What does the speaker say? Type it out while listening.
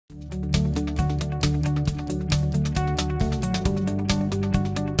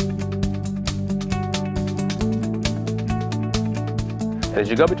And as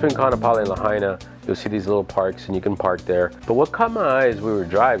you go between Kaanapali and Lahaina, you'll see these little parks and you can park there. But what caught my eye as we were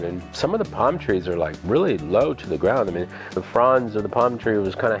driving, some of the palm trees are like really low to the ground. I mean, the fronds of the palm tree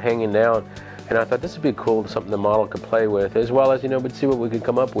was kind of hanging down. And I thought this would be cool, something the model could play with, as well as, we'd see what we could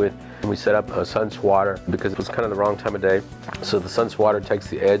come up with. And we set up a sun-swatter because it was kind of the wrong time of day. So the sun-swatter takes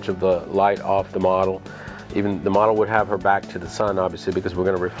the edge of the light off the model. Even the model would have her back to the sun, obviously, because we're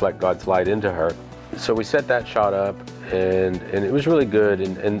going to reflect God's light into her. So we set that shot up, and it was really good.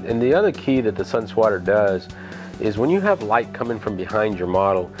 And the other key that the sun-swatter does is when you have light coming from behind your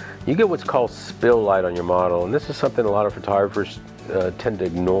model, you get what's called spill light on your model. And this is something a lot of photographers tend to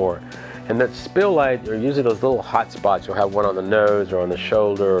ignore. And that spill light are usually those little hot spots. You'll have one on the nose or on the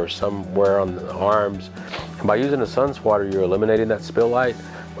shoulder or somewhere on the arms. And by using a sun-swatter, you're eliminating that spill light.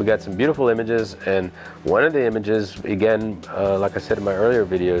 We got some beautiful images, and one of the images, again, like I said in my earlier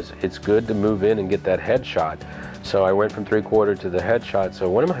videos, it's good to move in and get that headshot. So I went from 3/4 to the headshot. So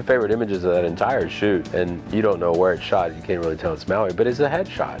one of my favorite images of that entire shoot, and you don't know where it's shot, you can't really tell it's Maui, but it's a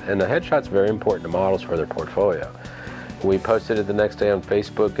headshot. And the headshot's very important to models for their portfolio. We posted it the next day on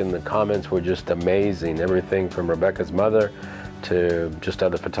Facebook, and the comments were just amazing. Everything from Rebecca's mother to just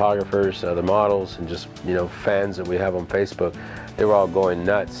other photographers, other models, and just, fans that we have on Facebook. They were all going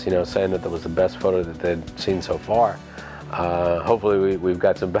nuts, saying that that was the best photo that they'd seen so far. Hopefully we've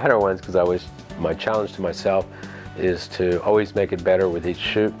got some better ones, because my challenge to myself is to always make it better with each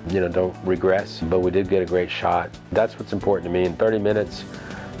shoot. Don't regress, but we did get a great shot. That's what's important to me. In 30 minutes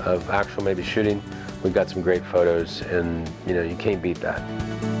of actual maybe shooting, we've got some great photos, and you can't beat that.